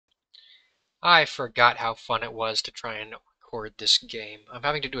I forgot how fun it was to try and record this game. I'm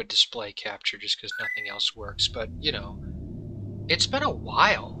having to do a display capture just because nothing else works, but, you know, it's been a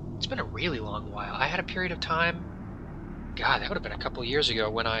while. It's been a really long while. I had a period of time, God, that would have been a couple years ago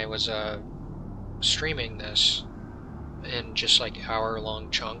when I was streaming this in just like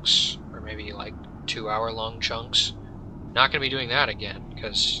hour-long chunks, or maybe like 2-hour-long chunks. Not going to be doing that again,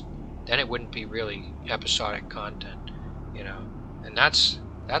 because then it wouldn't be really episodic content, you know. And that's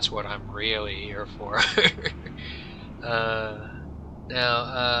what I'm really here for. Now,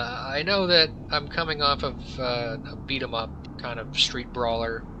 I know that I'm coming off of a beat-em-up kind of street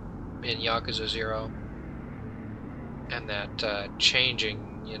brawler in Yakuza 0, and that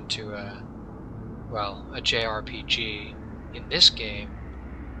changing into a JRPG in this game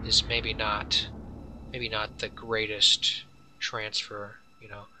is maybe not the greatest transfer, you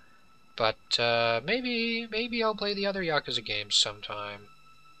know. But maybe I'll play the other Yakuza games sometime.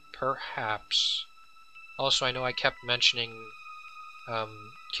 Perhaps. Also, I know I kept mentioning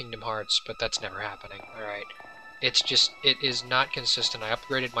Kingdom Hearts, but that's never happening. Alright. It's just, it is not consistent. I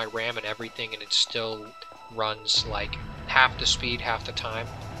upgraded my RAM and everything, and it still runs like half the speed, half the time.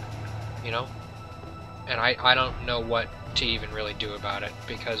 You know? And I don't know what to even really do about it,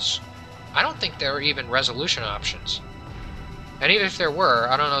 because I don't think there are even resolution options. And even if there were,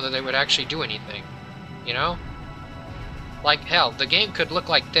 I don't know that they would actually do anything. You know? Like, hell, the game could look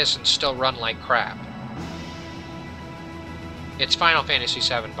like this and still run like crap. It's Final Fantasy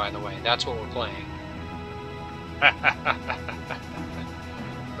VII, by the way. That's what we're playing.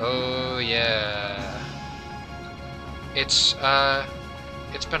 Oh, yeah. It's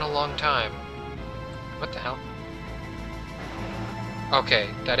been a long time. What the hell? Okay,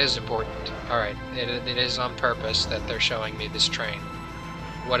 that is important. Alright, it is on purpose that they're showing me this train.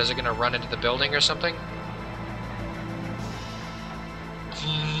 What, is it gonna run into the building or something?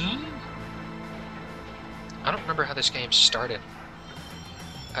 I don't remember how this game started.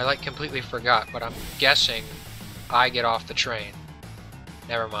 I, like, completely forgot, but I'm guessing I get off the train.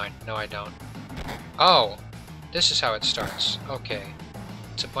 Never mind. No, I don't. Oh! This is how it starts. Okay.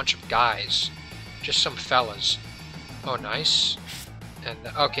 It's a bunch of guys. Just some fellas. Oh, nice. And,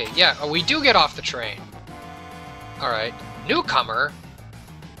 okay, yeah, we do get off the train. Alright. Newcomer?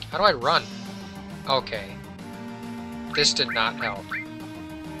 How do I run? Okay. This did not help.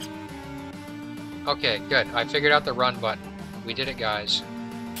 Okay, good. I figured out the run button. We did it, guys.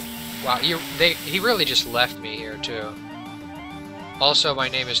 Wow, he really just left me here, too. Also, my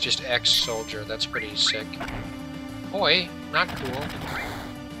name is just X-Soldier. That's pretty sick. Oi, not cool.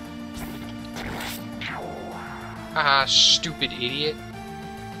 Haha, stupid idiot.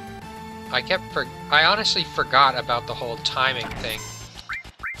 I honestly forgot about the whole timing thing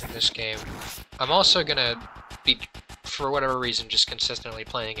in this game. I'm also gonna be, for whatever reason, just consistently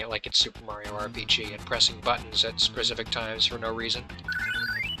playing it like it's Super Mario RPG and pressing buttons at specific times for no reason.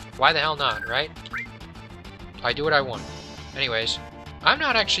 Why the hell not, right? I do what I want. Anyways, I'm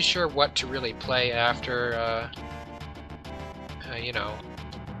not actually sure what to really play after, you know,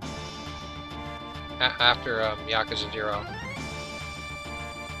 after Yakuza 0.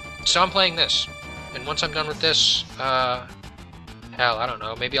 So I'm playing this, and once I'm done with this, hell, I don't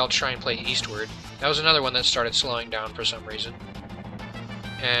know, maybe I'll try and play Eastward. That was another one that started slowing down for some reason.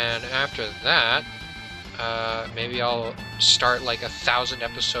 And after that, maybe I'll start like a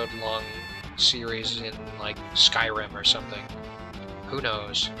 1,000-episode long series in like Skyrim or something. Who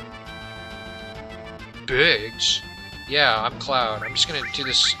knows? Biggs? Yeah, I'm Cloud. I'm just gonna do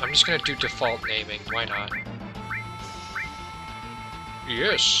this. I'm just gonna do default naming. Why not?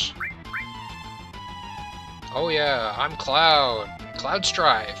 Yes. Oh yeah, I'm Cloud. Cloud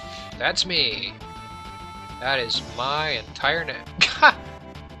Strife. That's me. That is my entire name.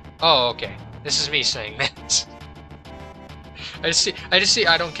 Oh, okay. This is me saying this. I just see,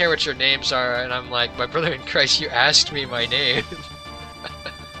 I don't care what your names are, and I'm like, my brother in Christ, you asked me my name.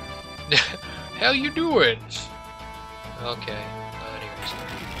 How you doing? Okay, anyways.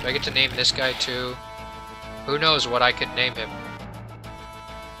 Do I get to name this guy too? Who knows what I could name him?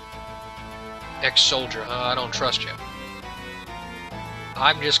 Ex-soldier, huh? I don't trust you.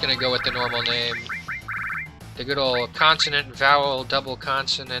 I'm just gonna go with the normal name. The good old consonant, vowel, double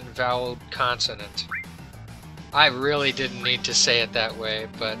consonant, vowel, consonant. I really didn't need to say it that way,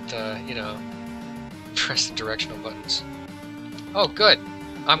 but, you know, press the directional buttons. Oh, good.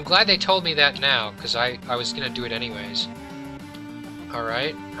 I'm glad they told me that now, because I was gonna do it anyways.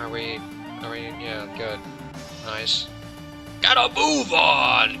 Alright, are we, yeah, good. Nice. Gotta move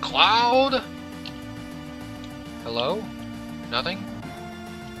on, Cloud! Hello? Nothing?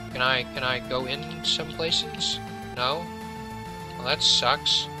 Can I go in some places? No? Well, that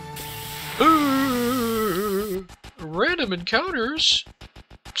sucks. Random encounters?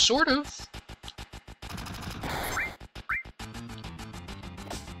 Sort of.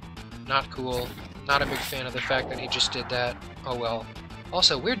 Not cool. Not a big fan of the fact that he just did that. Oh well.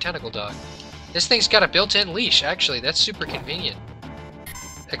 Also, weird tentacle dog. This thing's got a built-in leash, actually. That's super convenient.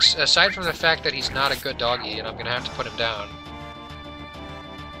 Aside from the fact that he's not a good doggy, and I'm gonna have to put him down.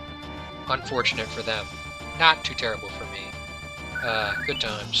 Unfortunate for them. Not too terrible for me. Good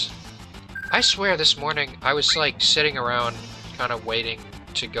times. I swear this morning, I was like sitting around kind of waiting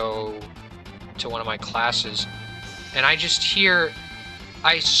to go to one of my classes, and I just hear,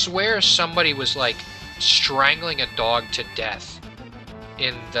 I swear somebody was like strangling a dog to death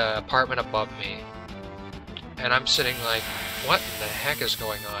in the apartment above me. And I'm sitting like, what the heck is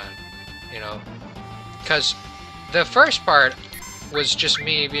going on? You know? Because the first part was just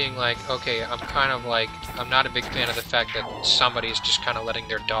me being like, okay, I'm kind of like, I'm not a big fan of the fact that somebody's just kind of letting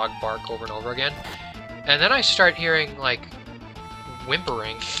their dog bark over and over again. And then I start hearing like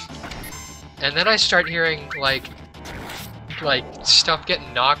whimpering. And then I start hearing like stuff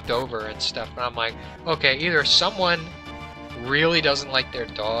getting knocked over and stuff. And I'm like, okay, either someone really doesn't like their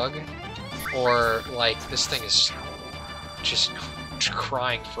dog, or like this thing is just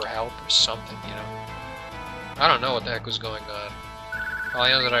crying for help or something, you know? I don't know what the heck was going on. All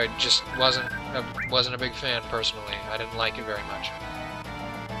I know that I just wasn't a big fan personally. I didn't like it very much.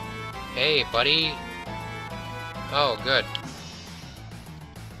 Hey, buddy. Oh, good.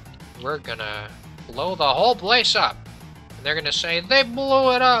 We're gonna blow the whole place up. And they're gonna say, they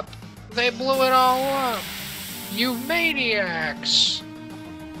blew it up! They blew it all up! You maniacs!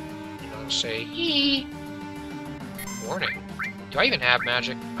 You know, say, hee! Warning. Do I even have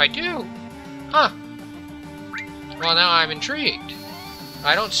magic? I do! Huh! Well, now I'm intrigued.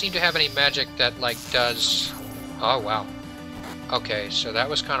 I don't seem to have any magic that, like, does... Oh, wow. Okay, so that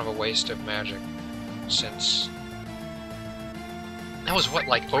was kind of a waste of magic, since... That was what,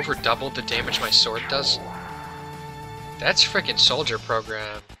 like, over doubled the damage my sword does? That's frickin' soldier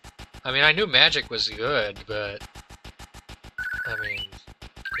program. I mean, I knew magic was good, but... I mean,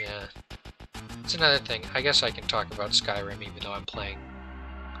 yeah. It's another thing. I guess I can talk about Skyrim even though I'm playing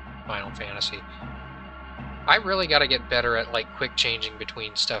Final Fantasy. I really gotta get better at, like, quick changing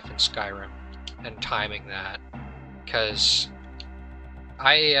between stuff in Skyrim and timing that. Because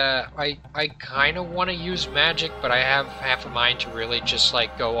I kind of want to use magic, but I have half a mind to really just,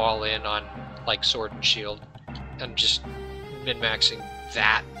 like, go all in on, like, sword and shield. And just min-maxing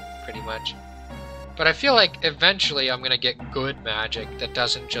that, pretty much. But I feel like eventually I'm gonna get good magic that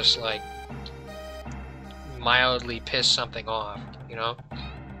doesn't just, like, mildly piss something off, you know?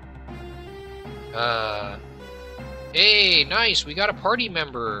 Hey, nice, we got a party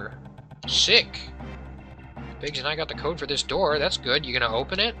member. Sick. Biggs and I got the code for this door, that's good. You gonna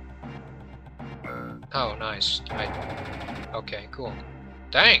open it? Oh, nice. Okay, cool.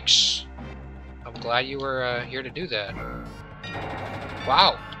 Thanks! I'm glad you were here to do that.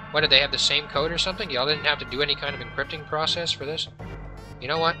 Wow! What, did they have the same code or something? Y'all didn't have to do any kind of encrypting process for this? You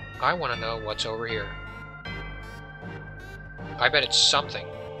know what? I want to know what's over here. I bet it's something.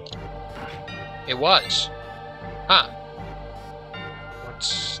 It was. Huh. What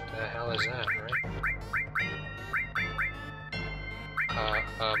the hell is that, right?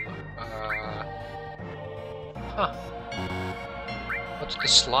 Huh. What's the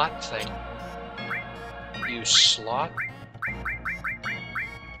slot thing? You slot?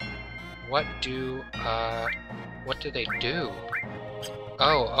 What do they do?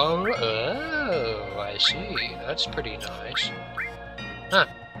 Oh, I see. That's pretty nice. Huh.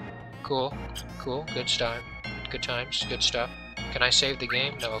 Cool. Cool. Good stuff. Good times. Good stuff. Can I save the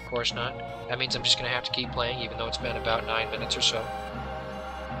game? No, of course not. That means I'm just gonna have to keep playing, even though it's been about 9 minutes or so.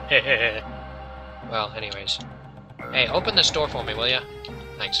 Well, anyways. Hey, open this door for me, will ya?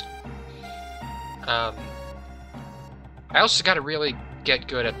 Thanks. I also gotta really get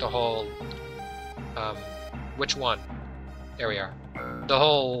good at the whole, which one? There we are. The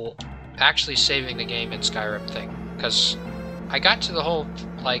whole actually saving the game in Skyrim thing. Because I got to the whole,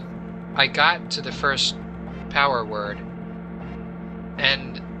 like, I got to the first power word.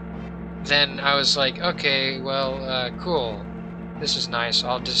 And then I was like, okay, well, cool. This is nice.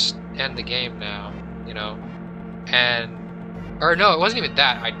 I'll just end the game now, you know? And... Or no, it wasn't even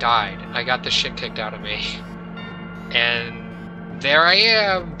that. I died. I got the shit kicked out of me. And there I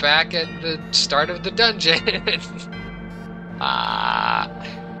am, back at the start of the dungeon.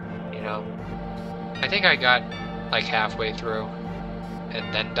 You know, I think I got like halfway through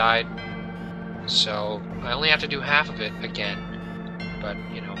and then died. So I only have to do half of it again. But,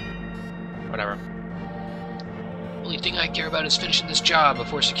 you know, whatever. only thing I care about is finishing this job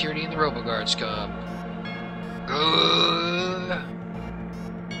before security and the robo-guards come.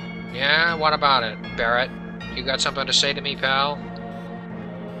 Yeah, what about it, Barrett? You got something to say to me, pal?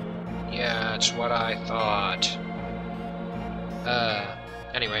 Yeah, that's what I thought.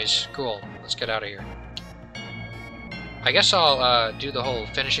 Anyways, cool. Let's get out of here. I guess I'll, do the whole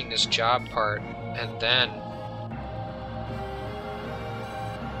finishing this job part, and then...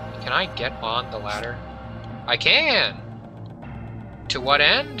 Can I get on the ladder? I can! To what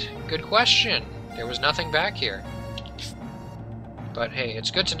end? Good question. There was nothing back here. But hey,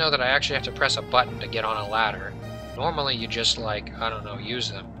 it's good to know that I actually have to press a button to get on a ladder. Normally you just, like, I don't know, use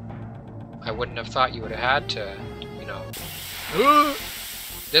them. I wouldn't have thought you would have had to, you know...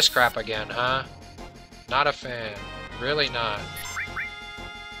 This crap again, huh? Not a fan. Really not.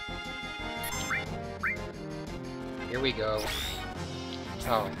 Here we go.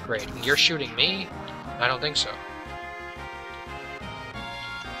 Oh, great. You're shooting me? I don't think so.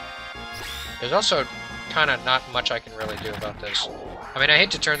 There's also kind of not much I can really do about this. I mean, I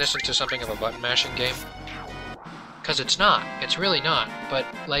hate to turn this into something of a button-mashing game. Because it's not. It's really not. But,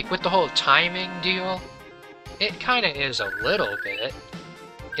 like, with the whole timing deal, it kind of is a little bit.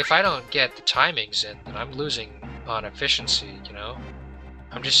 If I don't get the timings in, then I'm losing on efficiency, you know?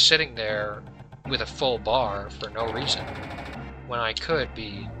 I'm just sitting there with a full bar for no reason, when I could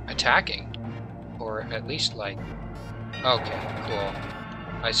be attacking. Or at least, like... Okay, cool.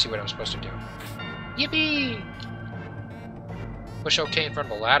 I see what I'm supposed to do. Yippee! Push OK in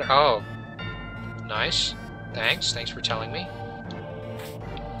front of a ladder. Oh. Nice. Thanks. Thanks for telling me.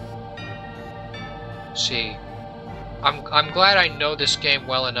 See. I'm glad I know this game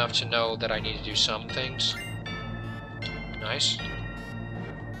well enough to know that I need to do some things. Nice.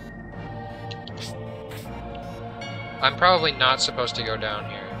 I'm probably not supposed to go down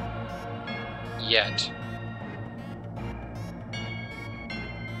here. Yet.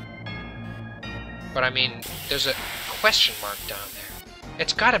 But I mean, there's a question mark down there.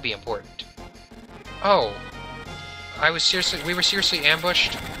 It's gotta be important. Oh. We were seriously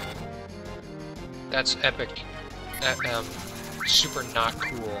ambushed? That's epic. Super not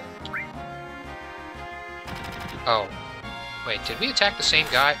cool. Oh. Wait, did we attack the same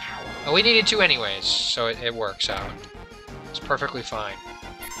guy? Oh, we needed to anyways, so it works out. It's perfectly fine.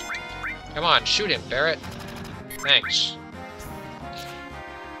 Come on, shoot him, Barrett. Thanks.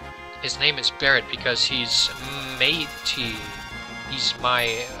 His name is Barrett because he's matey. He's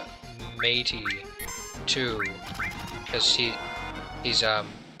my matey, too. Because he's, isn't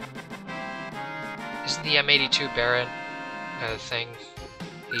the M82 Barrett thing?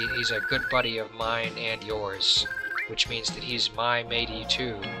 He's a good buddy of mine and yours, which means that he's my matey,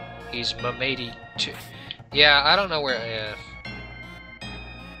 too. He's my matey, too. Yeah, I don't know where...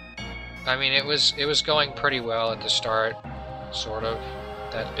 I mean, it was going pretty well at the start, sort of,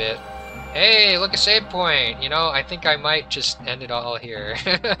 that bit. Hey, look, a save point! You know, I think I might just end it all here.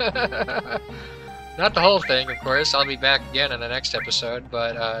 Not the whole thing, of course. I'll be back again in the next episode,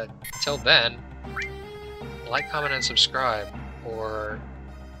 but till then, like, comment, and subscribe, or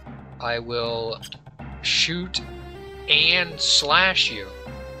I will shoot and slash you.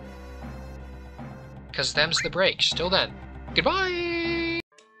 'Cause them's the breaks. Till then, goodbye!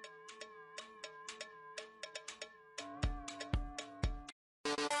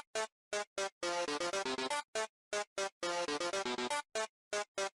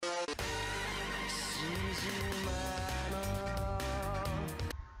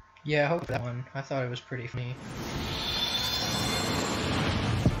 Yeah, I hope that one. I thought it was pretty funny.